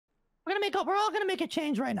We're all gonna make a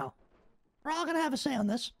change right now. We're all gonna have a say on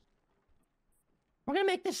this. We're gonna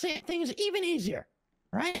make this things even easier,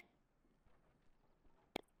 right?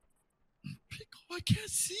 Pickle, I can't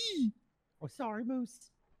see. Oh, sorry, Moose.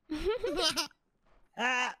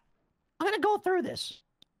 I'm gonna go through this.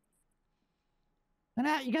 And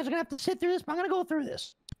you guys are gonna have to sit through this, but I'm gonna go through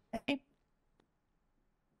this. Okay?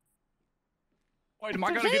 Wait, am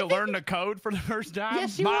I gonna get to learn the code for the first time?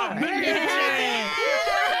 Yes, you are.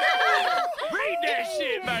 Read that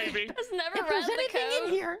shit, baby. Just never If read there's the anything code.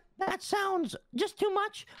 in here that sounds just too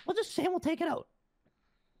much, we'll just say and we'll take it out.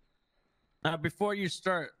 Before you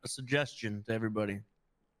start, a suggestion to everybody.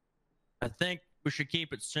 I think we should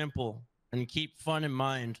keep it simple and keep fun in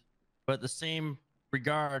mind, but at the same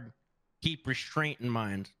regard, keep restraint in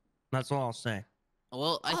mind. That's all I'll say.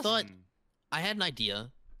 Well, I thought I had an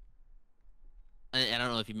idea. I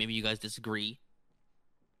don't know if maybe you guys disagree,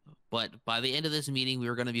 but by the end of this meeting, we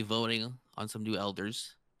were going to be voting on some new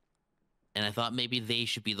elders, and I thought maybe they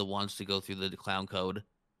should be the ones to go through the clown code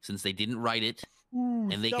since they didn't write it,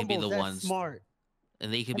 and they can be the ones. Smart.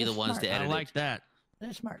 And they can be the ones to edit it. I like that. That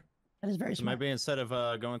is smart. That is very So smart. maybe instead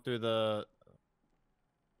of going through the,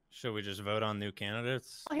 should we just vote on new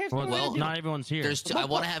candidates? Well, not everyone's here. There's I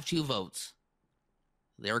want to have 2 votes.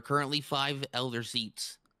 There are currently 5 elder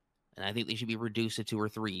seats, and I think they should be reduced to 2 or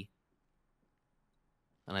 3.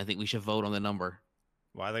 And I think we should vote on the number.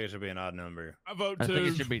 Well, I think it should be an odd number. I vote 2. I think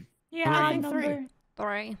it should be Yeah, 3.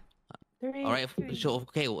 3. All right. So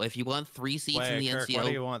okay. Well, if you want 3 seats in the Kirk, NCO,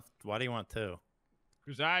 why do you want 2?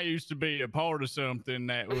 Because I used to be a part of something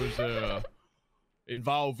that was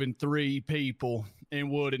involving 3 people, and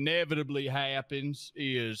what inevitably happens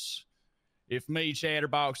is, if me,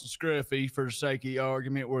 Chatterbox, and Scruffy, for the sake of the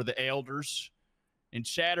argument, were the elders, and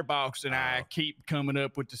Chatterbox and I keep coming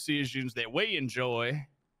up with decisions that we enjoy,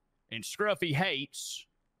 and Scruffy hates,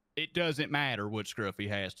 it doesn't matter what Scruffy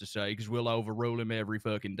has to say because we'll overrule him every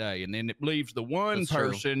fucking day. And then it leaves the one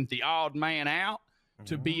person, the odd man out,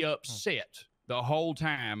 to be upset the whole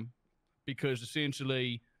time because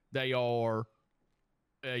essentially they are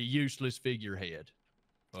a useless figurehead.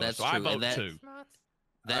 That's so true. I vote and 2.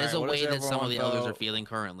 That is a way that some of the elders are feeling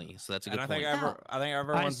currently. So that's a good point. I think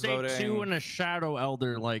everyone's voting. I say 2 and a shadow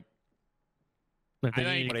elder, like. Well,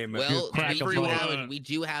 we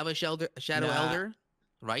do have a shadow elder,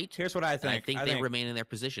 right? Here's what I think. And I think they remain in their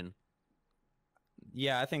position.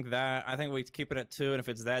 Yeah, I think we keep it at 2, and if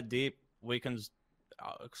it's that deep, we can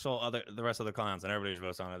consult the rest of the clowns, and everybody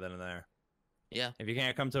votes on it then and there. Yeah. If you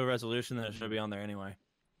can't come to a resolution, then it should be on there anyway.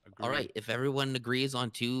 All right. If everyone agrees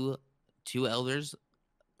on two elders,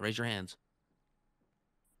 raise your hands.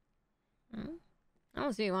 I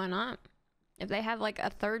don't see why not. If they have like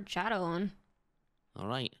a 3rd shadow on. All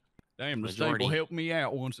right. Damn, the staple helped me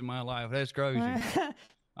out once in my life. That's crazy.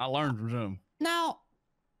 I learned from them. Now,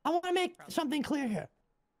 I want to make something clear here.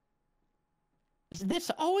 This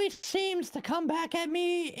always seems to come back at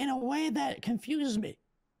me in a way that confuses me.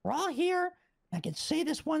 We're all here. I can say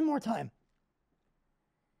this one more time.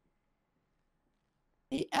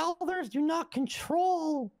 The elders do not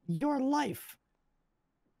control your life.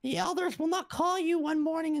 The elders will not call you one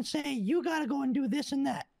morning and say, you got to go and do this and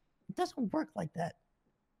that. It doesn't work like that.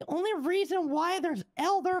 The only reason why there's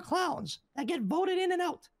elder clowns that get voted in and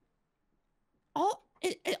out, all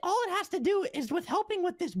it has to do is with helping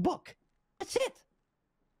with this book. That's it.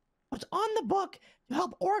 What's on the book to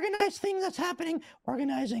help organize things that's happening,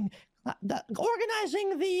 organizing the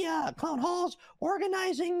clown halls,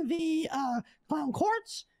 organizing the clown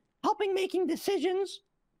courts, helping making decisions.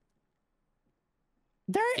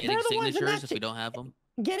 They're the ones signatures if we don't have them.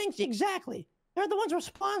 Exactly. They're the ones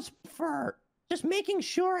responsible for just making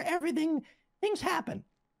sure things happen.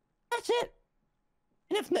 That's it.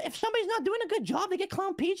 And if somebody's not doing a good job, they get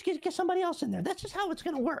Clown Peach, get somebody else in there. That's just how it's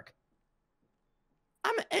gonna work.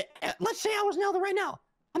 Let's say I was an elder right now.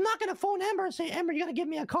 I'm not gonna phone Ember and say, Ember, you gotta give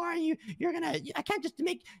me a car. I can't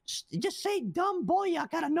just say dumb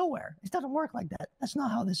boyak out of nowhere. It doesn't work like that. That's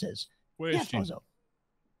not how this is. Yes, Bozo.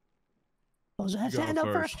 Bozo has hand up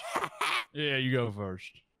first. Yeah, you go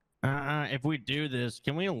first. If we do this,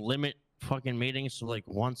 can we limit fucking meetings to like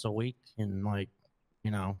once a week and like,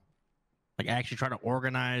 actually try to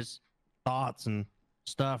organize thoughts and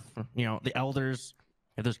stuff? The elders,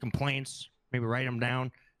 if there's complaints, maybe write them down,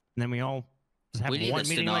 and then we all just have one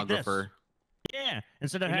meeting like this. Yeah,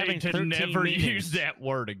 instead of having to never meetings. Use that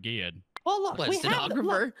word again. Well, look, we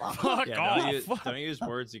stenographer? Fuck off. Don't use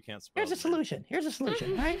words you can't spell. Here's a solution.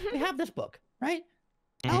 Right? We have this book, right?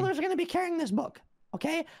 Elders are going to be carrying this book.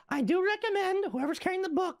 Okay, I do recommend whoever's carrying the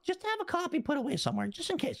book just to have a copy put away somewhere, just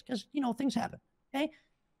in case, because things happen. Okay,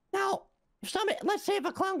 now If somebody, let's say if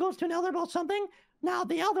a clown goes to an elder about something, now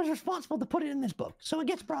the elder's responsible to put it in this book, so it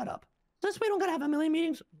gets brought up. This way, we don't gotta have a million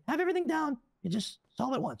meetings. Have everything down. You just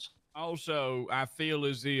solve it once. Also, I feel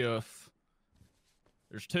as if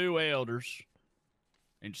there's 2 elders,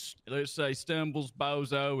 and let's say Stumbles,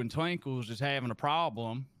 Bozo, and Twinkles is having a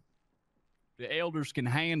problem. The elders can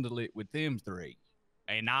handle it with them 3,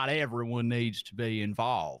 and not everyone needs to be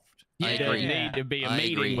involved. I There agree. need to be a I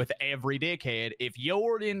meeting agree. with every dickhead. If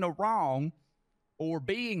you're in the wrong or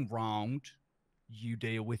being wronged, you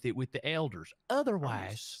deal with it with the elders.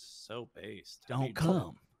 Otherwise, So based. don't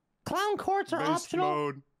come. Clown courts are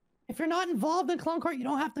optional. If you're not involved in clown court, you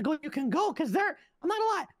don't have to go. You can go because they're. I'm not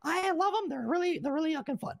gonna lie. I love them. They're really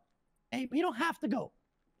yucking fun. Hey, but you don't have to go.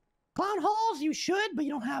 Clown halls, you should, but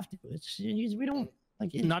you don't have to. We don't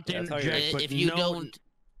like. Not to That's how you- interject, but If you no, don't,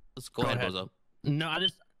 let's go ahead, Bozo.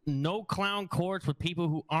 no clown courts with people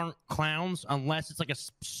who aren't clowns unless it's like a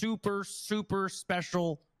super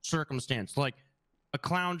special circumstance, like a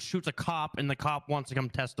clown shoots a cop and the cop wants to come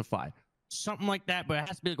testify, something like that. But it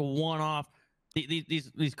has to be like a one-off.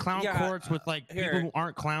 These clown courts with like people who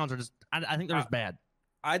aren't clowns are just. I think they're just bad.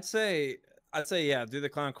 I'd say yeah, do the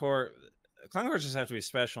clown court. Clown courts just have to be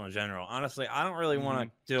special in general. Honestly, I don't really want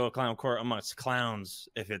to do a clown court amongst clowns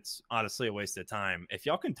if it's honestly a waste of time. If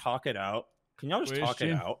y'all can talk it out, can y'all just talk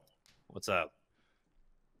it Question. out? What's up?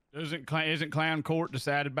 Isn't clown court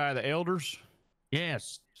decided by the elders?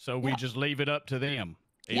 Yes. So we just leave it up to them.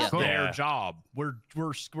 It's Yeah. their Yeah. job.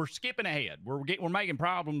 We're skipping ahead. We're making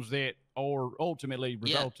problems that are ultimately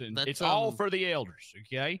resulting. that's, It's all for the elders.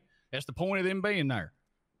 Okay, that's the point of them being there.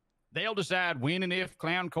 They'll decide when and if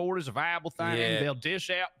clown court is a viable thing. Yeah. They'll dish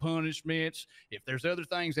out punishments. If there's other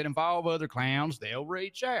things that involve other clowns, they'll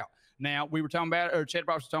reach out. Now, we were talking about, or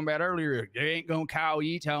Chatterbox was talking about earlier, they ain't going to call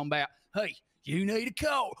you talking about, hey, you need a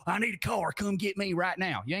car. I need a car. Come get me right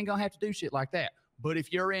now. You ain't going to have to do shit like that. But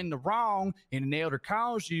if you're in the wrong and an elder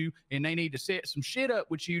calls you and they need to set some shit up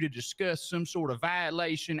with you to discuss some sort of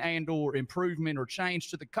violation and or improvement or change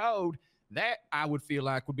to the code, that I would feel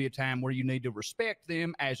like would be a time where you need to respect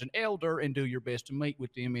them as an elder and do your best to meet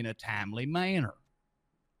with them in a timely manner.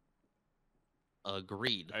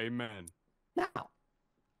 Agreed. Amen. Now,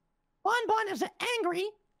 Bon is angry,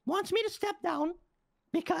 wants me to step down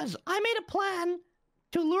because I made a plan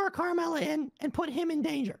to lure Carmela in and put him in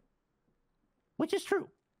danger, which is true.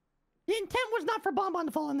 The intent was not for Bon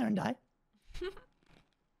to fall in there and die.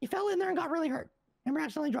 He fell in there and got really hurt. Ember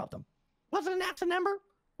accidentally dropped him. Wasn't an accident, Ember?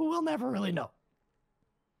 We'll never really know.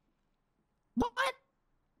 But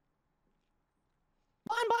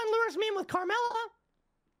Bon lures me in with Carmela,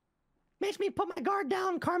 makes me put my guard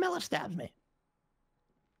down, Carmela stabs me.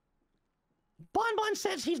 Bon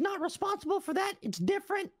says he's not responsible for that. It's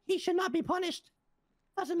different. He should not be punished.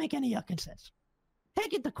 Doesn't make any yucking sense.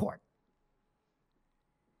 Take it to court.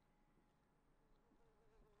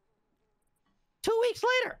 Two weeks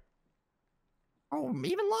later, or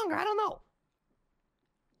even longer, I don't know.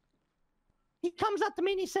 He comes up to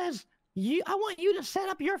me and he says, I want you to set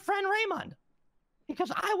up your friend Raymond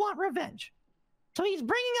because I want revenge. So he's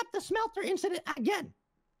bringing up the smelter incident again.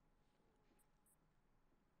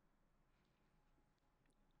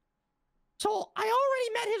 So I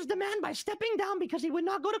already met his demand by stepping down because he would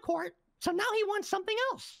not go to court. So now he wants something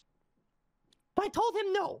else. So I told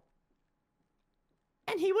him no.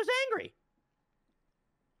 And he was angry.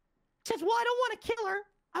 He says, well, I don't want to kill her.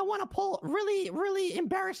 I want to pull really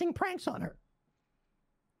embarrassing pranks on her.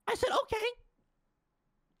 I said, okay.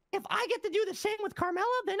 If I get to do the same with Carmela,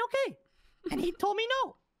 then okay. And he told me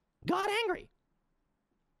no. Got angry.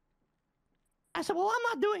 I said, well,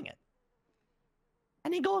 I'm not doing it.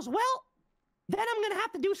 And he goes, well, then I'm going to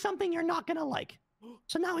have to do something you're not going to like.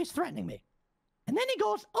 So now he's threatening me. And then he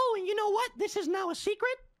goes, oh, and you know what? This is now a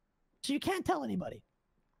secret, so you can't tell anybody.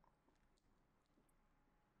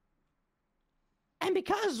 And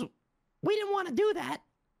because we didn't want to do that,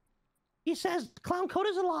 he says, clown code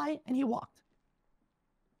is a lie, and he walked.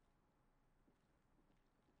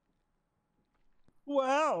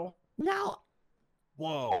 Wow. Now,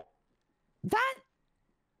 Whoa. that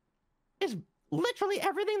is literally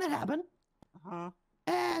everything that happened. Uh-huh.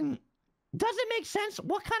 And does it make sense?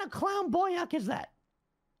 What kind of clown boyuck is that?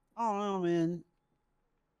 I don't know, man.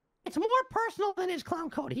 It's more personal than his clown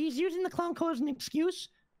code. He's using the clown code as an excuse.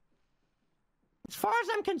 As far as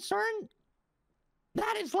I'm concerned,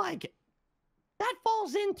 that is like, that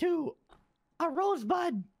falls into a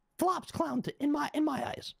Rosebud flops clown in my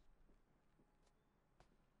eyes.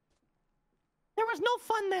 There was no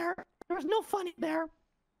fun there. There was no funny there.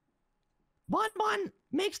 Bon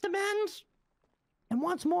makes demands and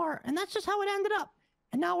wants more, and that's just how it ended up.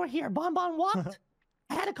 And now we're here. Bon walked,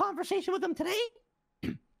 I had a conversation with him today.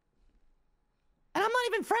 And I'm not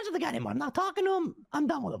even friends with the guy anymore. I'm not talking to him. I'm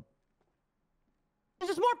done with him. This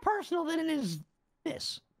is more personal than it is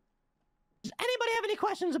this. Does anybody have any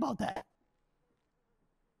questions about that?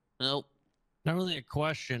 Nope. Not really a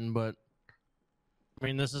question, but I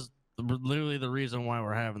mean, this is literally the reason why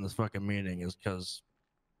we're having this fucking meeting is because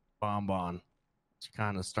Bonbon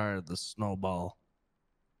kind of started the snowball,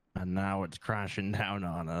 and now it's crashing down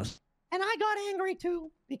on us. And I got angry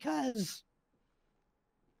too because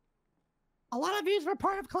a lot of yous were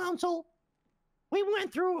part of Council. We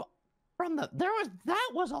went through from the that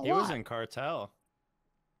was a lot. He was in cartel.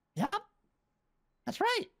 Yep, that's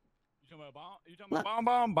right. You talking about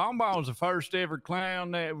Bonbon? Bonbon was the first ever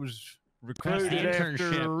clown that was recruited after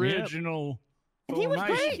internship, original. And he was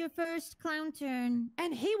formation. great. Your first clown turn.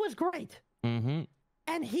 And he was great. Mm-hmm.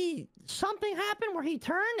 And something happened where he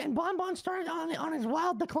turned and Bonbon started on his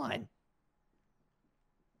wild decline.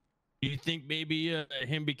 Do you think maybe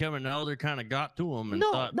him becoming an elder kind of got to him and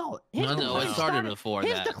No, thought, no. No, it started before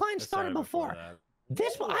his that. decline It started before. that.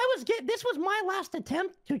 This was my last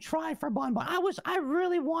attempt to try for Bonbon. I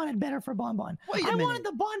really wanted better for Bonbon. Wait a I minute. wanted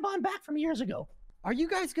the Bonbon back from years ago. Are you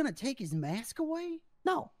guys gonna take his mask away?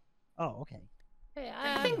 No. Oh, okay. Hey,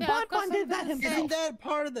 I think Bonbon did that himself. Isn't that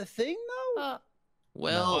part of the thing, though?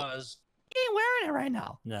 Well, He ain't wearing it right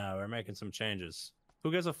now. No, we're making some changes.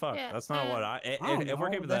 Who gives a fuck? Yeah, That's not what I. don't If we're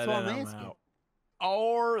know. keeping That's that what in, I'm I'm asking. out.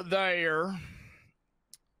 Are there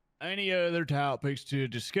any other topics to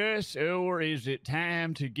discuss, or is it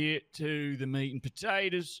time to get to the meat and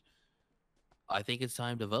potatoes? I think it's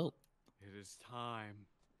time to vote. It is time.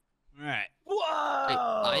 All right.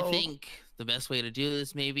 I think the best way to do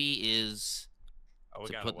this maybe is Oh, we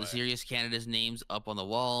to got put away. the serious candidates' names up on the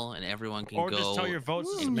wall, and everyone can or go. just tell your votes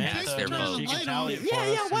to and Samantha, cast their and vote. she can Light tally on it it. for Yeah, us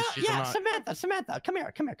yeah, since well, she's yeah, not- Samantha, come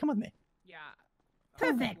here, come with me. Yeah.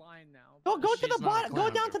 Perfect. Line now. Go to She's the not a bottom. Go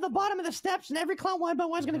clown. down to the bottom of the steps, and every clown one by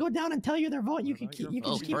one is gonna go down and tell you their vote. You can keep. You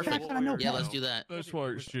can Oh, keep track perfect. on a notepad. Yeah, let's do that. This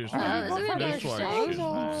works just Oh, fine. this is This interesting. works just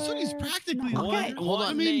fine. So he's practically Okay. Hold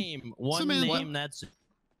on. name. One Samantha- name. That's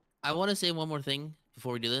I want to say one more thing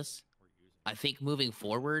before we do this. I think moving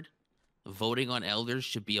forward, voting on elders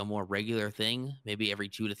should be a more regular thing, maybe every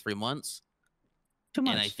 2 to 3 months. 2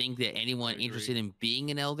 months. And I think that anyone interested in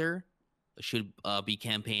being an elder should be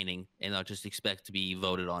campaigning and not just expect to be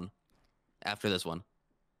voted on after this one.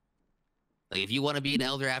 Like, if you want to be an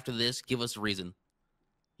elder after this, give us a reason.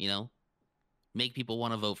 You know, make people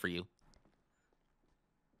want to vote for you.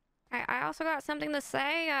 I also got something to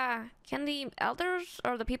say. Can the elders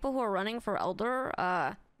or the people who are running for elder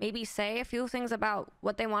maybe say a few things about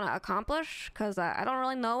what they want to accomplish? Because I don't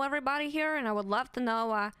really know everybody here, and I would love to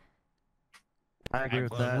know. I agree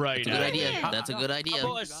with that. Right. That's a good idea. Yeah. That's a good idea.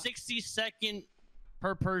 How about a 60-second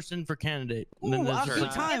per person for candidate? And Ooh, then I'll there's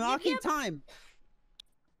keep Sure. time. I'll keep time.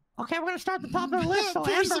 Okay, we're gonna start at the top of the list. So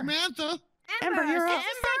Poor Amber, Samantha. Amber, you're up.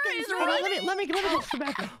 seconds. Hold on, let me get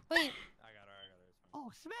Samantha. Wait, I got her.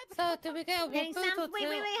 Oh, Samantha. so do we get Getting one some. vote or Wait, two?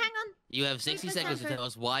 hang on. You have 60 Wait, seconds to Sandra. tell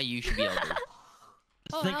us why you should be elder.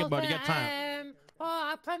 Just think about it. You got time.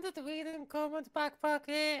 I planted the weed in Coleman's back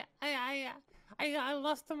pocket. I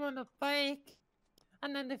lost him on a bike,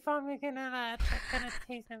 and then they found me gonna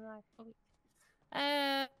taste him like a week.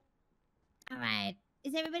 All right.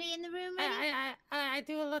 Is everybody in the room ready? I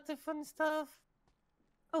do a lot of fun stuff.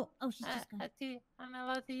 Oh, she's just I gone. do and a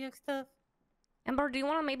lot of yuck stuff. Amber, do you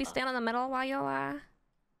want to maybe stand in the middle while you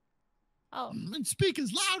Oh, And speak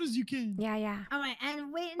as loud as you can. Yeah. All right,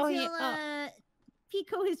 and wait Oh, until yeah,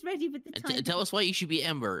 Pico is ready with the time. Tell us why you should be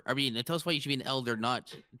Ember. I mean, tell us why you should be an elder.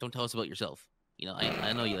 Not don't tell us about yourself. You know,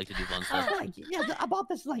 I know you like to do fun stuff. Like, yeah, about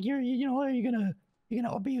this, like are you gonna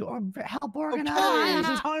be or help organize? Okay.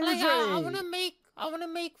 I time is ready. I wanna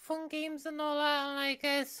make fun games and all that,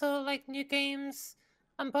 and like new games,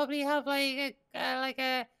 and probably have like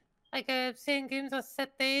a same games on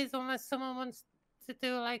set days unless someone wants to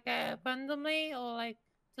do like randomly or like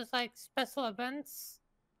just like special events.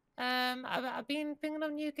 I've been thinking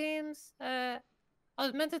of new games. I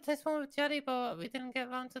was meant to test one with Jerry, but we didn't get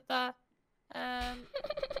around to that. Yeah,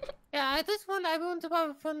 I just want everyone to have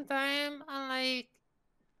a fun time and like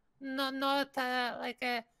not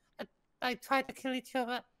like try to kill each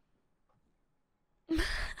other.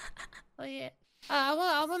 Oh yeah. I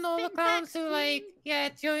want all the clowns to like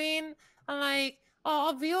join and like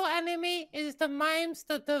our real enemy is the mimes,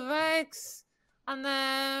 the rags, and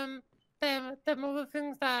the other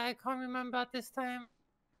things that I can't remember at this time.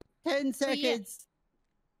 10 seconds.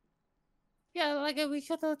 Yeah, like we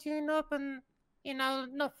should all tune up and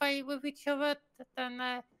not fight with each other,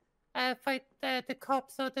 then fight the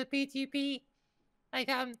cops or the BGB. Okay,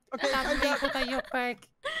 time's I'm up. put your perk.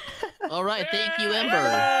 All right, thank you, Ember.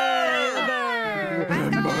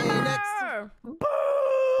 Ember! Boo!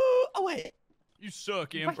 Oh wait. You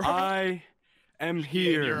suck, Ember. I am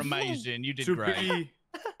here You're amazing. You did to great. be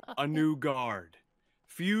a new guard.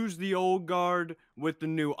 Fuse the old guard with the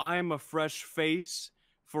new. I am a fresh face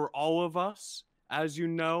for all of us. As you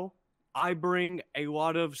know, I bring a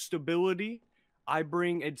lot of stability. I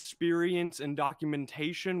bring experience and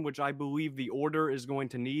documentation, which I believe the Order is going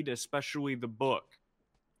to need, especially the book.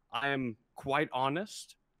 I am quite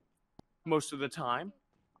honest most of the time.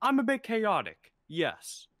 I'm a bit chaotic,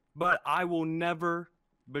 yes, but I will never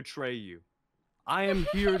betray you. I am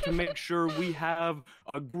here to make sure we have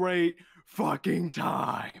a great fucking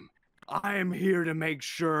time. I am here to make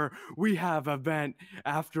sure we have event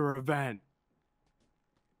after event.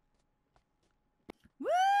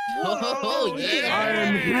 Oh, yeah. I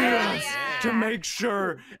am here Yeah. to make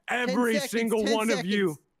sure every 10 seconds, single 10 one of you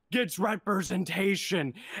seconds. gets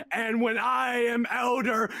representation. And when I am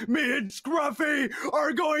elder, me and Scruffy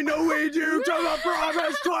are going to lead you to the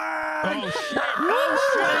promised land.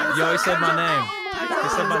 You always said my name. You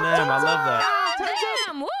said my name. I love that.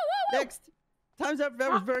 Damn! Woo, woo, Next. Time's up.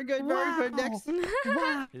 That was very good. Very good. Next.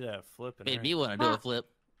 Wow. Yeah, flipping. Made me want to do a flip.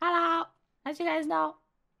 Hello. As you guys know,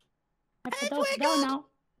 and for those who don't know,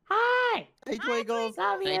 hi. Hey, Twinkles.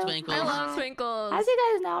 Love you. Hey, Twinkles. I love Twinkles. As you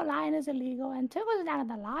guys know, lying is illegal, and Twinkles is not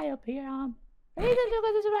gonna lie up here. The reason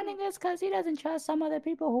Twinkles is running this because he doesn't trust some other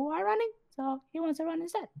people who are running, so he wants to run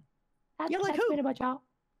instead. Yeah, like that's who? pretty much all.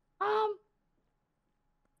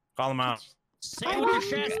 Call him out. Say it with your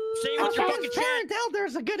chest. Say it with your Okay. fucking chest. Parent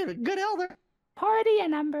elder's a good elder. Party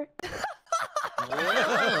and Ember.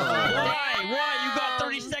 Why? You got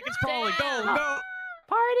 30 seconds, Paulie. Go, go.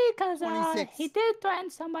 Party because 26. he did threaten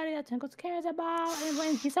somebody that Twinkles cares about, and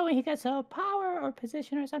when he gets a power or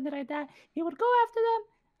position or something like that, he would go after them.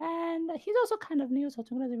 And he's also kind of new, so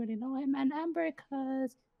Twinkles doesn't really know him. And Ember,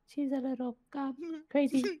 because she's a little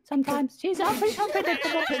crazy sometimes. She's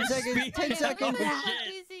unpredictable. 10 seconds. 10 seconds. Yeah.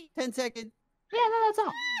 10 seconds. Yeah, no, that's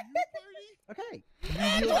all. Okay.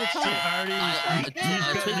 You yield the time.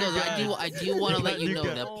 Twinkles, I do want to let you know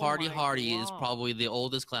that Party Hardy is probably the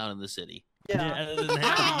oldest clown in the city. Yeah.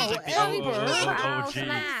 Wow, Oh, geez.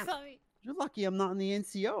 snap. You're lucky I'm not in the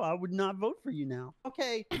NCO. I would not vote for you now.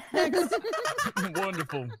 Okay. Next.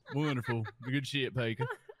 Wonderful. Wonderful. Good shit, Baker.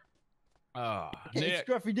 Okay, Nick.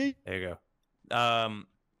 Scruffy D. There you go. I'm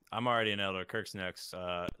already an elder. Kirk's next.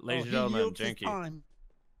 Ladies and he gentlemen, yields his Janky. time.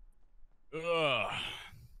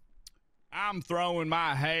 I'm throwing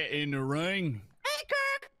my hat in the ring. Hey,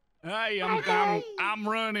 Kirk. Hey, I'm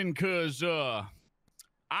running because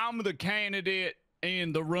I'm the candidate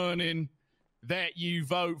in the running that you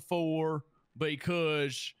vote for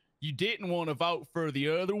because you didn't want to vote for the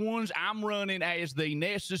other ones. I'm running as the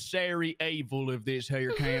necessary evil of this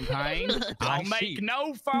here campaign. I'll make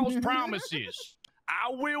no false promises.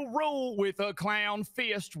 I will rule with a clown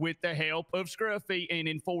fist with the help of Scruffy and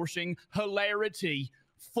enforcing hilarity,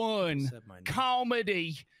 fun, Said my name.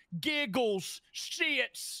 comedy, giggles,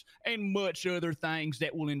 shits, and much other things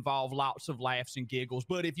that will involve lots of laughs and giggles.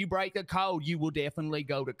 But if you break the code, you will definitely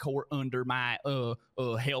go to court under my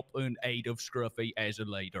help and aid of Scruffy as a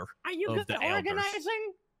leader. Are you Of good the at elders.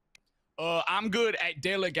 organizing? I'm good at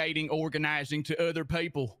delegating organizing to other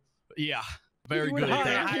people. Yeah, very good at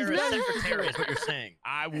that. Hire a secretary is what you're saying.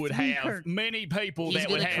 I would That's me, have Kurt. many people He's that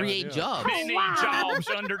would gonna have create jobs. many jobs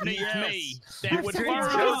underneath me that would create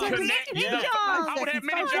further jobs. connect Yeah. the. I would have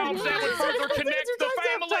many jobs that would further connect the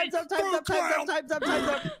family. Time's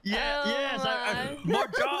up. Yeah, Oh yes. More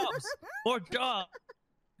jobs. More jobs.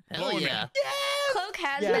 Hell yeah. Cloak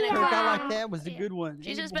has Yeah, been a Kirk, I clown. like that. Was a good one.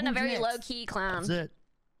 She's Hey, just been a who's very next? low-key clown. That's it.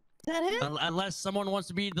 Is that it? Unless someone wants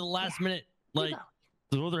to be the last minute, like,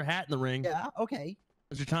 throw their hat in the ring. Yeah, okay.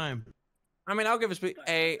 It's your time. I mean, I'll give a speech.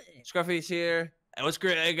 Hey, Scruffy's here. Hey, what's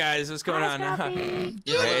great? Hey, guys, what's going on? Yeah,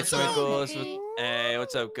 Hey, what's up? Twinkles. Hey,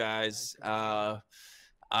 what's up, guys?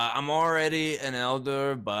 I'm already an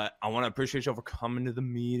elder, but I want to appreciate y'all for coming to the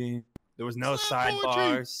meeting. There was no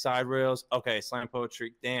sidebars, side rails. Okay, slam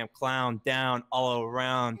poetry. Damn, clown down, all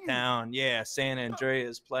around down. Yeah, San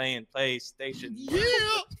Andreas playing PlayStation. Yeah.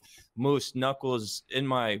 Moose knuckles in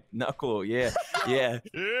my knuckle. Yeah, yeah.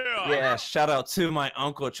 Yeah. Yeah, shout out to my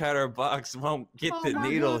uncle Chatterbox. Won't get the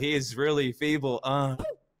needle. He is really feeble.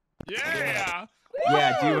 Yeah.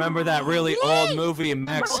 Yeah, do you remember that really old movie,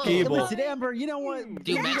 Max Keeble? Listen, Amber, you know what?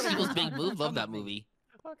 Dude, Max Steel's big move. Love that movie.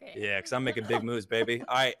 Okay. Yeah, because I'm making big moves, baby.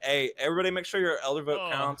 All right, hey, everybody make sure your elder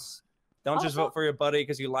vote counts. Don't just vote for your buddy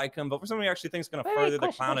because you like him. Vote for somebody you actually think is going to Wait, further the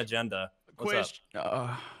question, clown question. agenda. What's Question.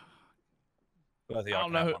 up? Both of y'all I don't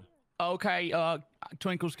can know. have Who, one. Okay,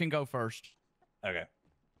 Twinkles can go first. Okay.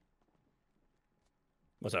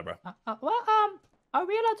 What's up, bro? Are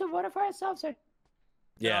we allowed to vote for ourselves or?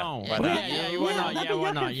 Yeah. No. Why not? Yeah, why not? Yeah,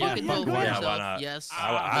 why not? You can vote for Yeah, yourself. why not? Yes.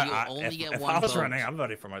 I, you only get if one I was vote. running, I'm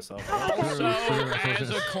voting for myself. Also, as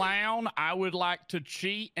a clown, I would like to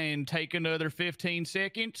cheat and take another 15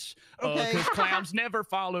 seconds. Okay. Because clowns never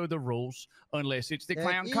follow the rules unless it's the That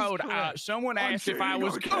clown is code. correct. Someone asked if I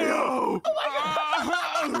was. Oh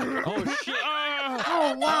Oh shit!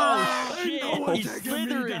 Oh wow! Oh shit! He's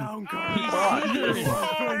slithering. Oh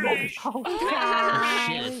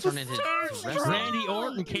Shit, it's turned into wrestling. Randy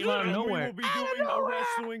Orton came out of We nowhere. will be doing a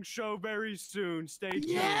wrestling show very soon. Stay tuned.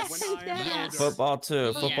 Yes, when I am yes. elder. Football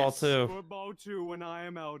too. Football Yes. too. Football too. When I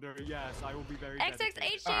am elder. Yes, I will be very.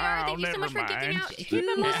 XXHJR, thank you so much for gifting out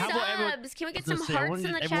 2 How about everyone- subs. Can we get I was some gonna say, hearts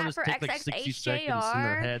in the everyone chat just for take, like, 60 seconds in their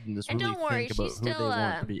XXHJR? head and just And really don't worry, think about she's who they still,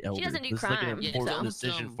 want to be she elder. doesn't do This is like an crimes, important so.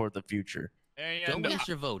 decision for the future. And Don't waste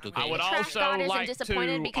your vote, okay? I would The trash also god isn't like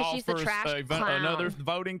disappointed to because she's the offer trash another clown.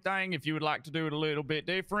 voting thing. If you would like to do it a little bit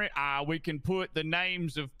different, we can put the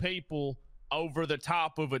names of people over the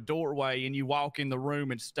top of a doorway, and you walk in the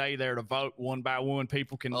room and stay there to vote one by one.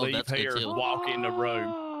 People can Oh, leave that's good here, too. walk in the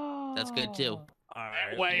room. That's good too. All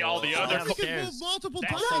That way, all the other. We can vote multiple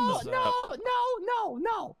That's- times. No,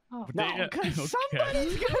 Oh. no, Yeah, because okay.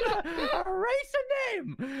 somebody's gonna erase a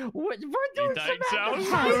name. We're doing think some so?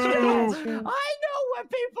 advertising. I know what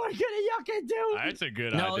people are gonna yuck and do. That's a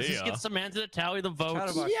good No, let's idea. just get Samantha to tally the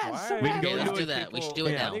votes. Yes, We can Okay, go let's into do it. that. We should do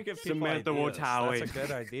it now. Samantha will tally. That's a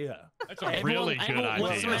good idea. That's a really good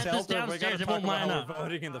everyone- idea. Samantha's downstairs. Everyone line up.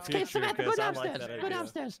 Voting in the Okay, future Samantha, go because I like downstairs. that Go idea.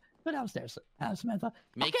 downstairs. Go downstairs. Samantha.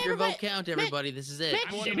 Make Okay, your vote everybody, count, everybody. This is it. make-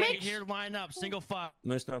 Everyone make- here line up, single file.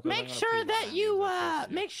 Make sure that you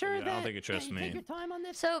make sure Yeah, I that don't think you trust you me. take your time on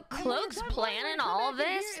this. So Cloak's plan in all of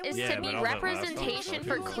this is Yeah, to but be I'll vote last. representation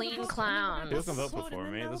for clean clowns. People can vote before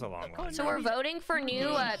me. There's a long line. So we're voting for new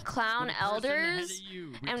clown elders,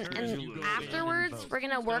 and afterwards we're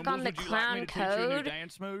gonna work on the clown code,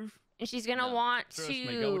 Dance move. and she's gonna No. want Trust me,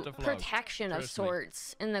 go with to the flow. protection of Trust me.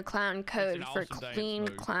 sorts in the clown code an for awesome dance clean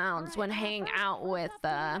move. clowns when hanging out with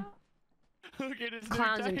Look at his new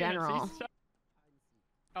clowns in dance. general. He's so-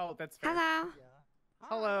 Oh, that's fair. Hello.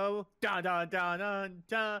 Hello. Da da da da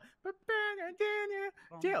da.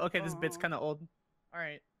 Yeah. Okay, this bit's kind of old. All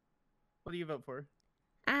right. What do you vote for?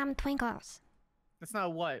 Twinkles. That's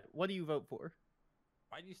not what. What do you vote for?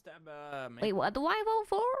 Why do you stab me? Wait, what do I vote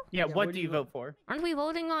for? Yeah. What do you vote for? Aren't we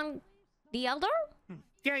voting on the elder?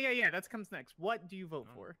 Yeah. That comes next. What do you vote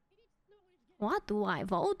for? What do I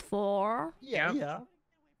vote for? Yeah.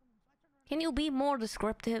 Can you be more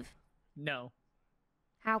descriptive? No.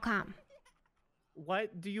 How come?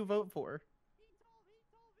 What do you vote for?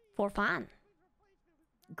 For fun.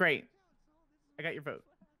 Great. I got your vote.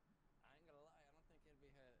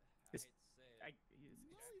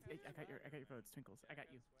 I got your votes, Twinkles. I got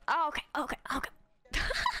you. Oh, okay.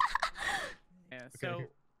 Yeah. So,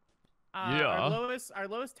 Yeah. our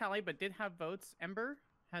lowest tally, but did have votes. Ember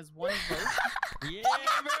has 1 vote. Yeah,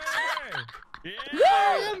 Amber!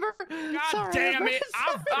 Sorry, Amber. God Sorry, damn Amber. it!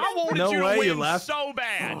 I wanted No you to way win you laughed. so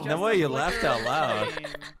bad. No way you laughed out loud.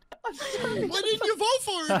 I'm sorry. Why didn't you vote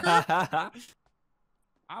for it, Kurt?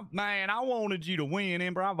 Man, I wanted you to win,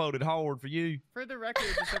 Ember. I voted hard for you. For the record,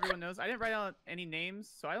 just so everyone knows, I didn't write out any names,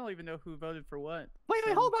 so I don't even know who voted for what. Wait,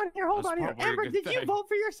 So- hold on here. Hold That's on here. probably a Amber, good did you thing. vote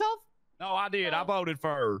for yourself? No, I did. I voted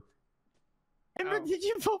for her. Amber, Oh. did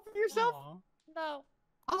you vote for yourself? No.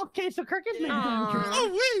 Okay, so Kirk is making Oh,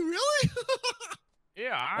 wait, really?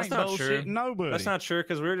 Yeah, I That's ain't not true. bullshitting nobody. That's not true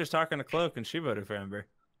because we were just talking to Cloak and she voted for Ember.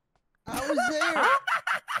 I was there.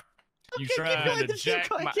 You Okay, keep trying going, to keep jack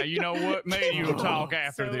going, my... keep You know what? Me and you'll talk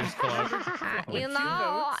after So- this, Cloak. You With 2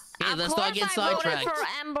 know, votes. Hey, of let's course not get I voted sidetracked. for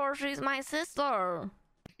Amber. She's my sister.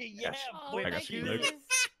 Yeah, Oh, Wait, I got thank you, you. Luke.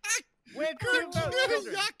 With 2 Kurt, you votes, did a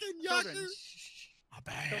children. yucking, Children. yucking. My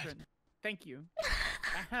bad. Children. Thank you.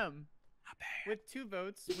 Ahem. My bad. With 2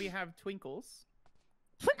 votes, we have Twinkles.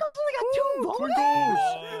 Twinkles only got 2 votes.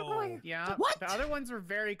 Whoa. Yeah. What? The other ones were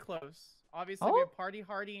very close. Obviously, Oh? we have Party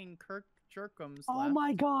Hardy and Kirk Jerkums Oh left.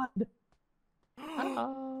 my god.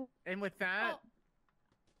 And with that,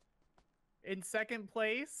 in second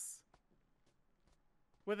place,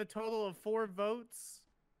 with a total of 4 votes,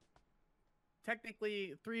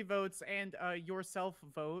 technically 3 votes and yourself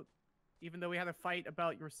vote, even though we had a fight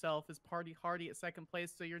about yourself, is Party Hardy at second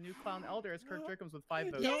place. So your new clown elder is Kirk Jerkums with 5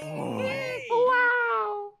 votes.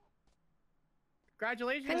 Wow.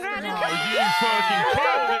 Congratulations. Congratulations. Oh, you fucking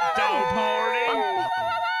killed it, dog party.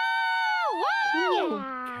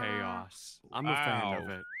 Chaos. I'm a fan of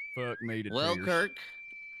Wow. it. Fuck me to Well, tears. Kirk,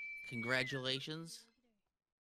 congratulations.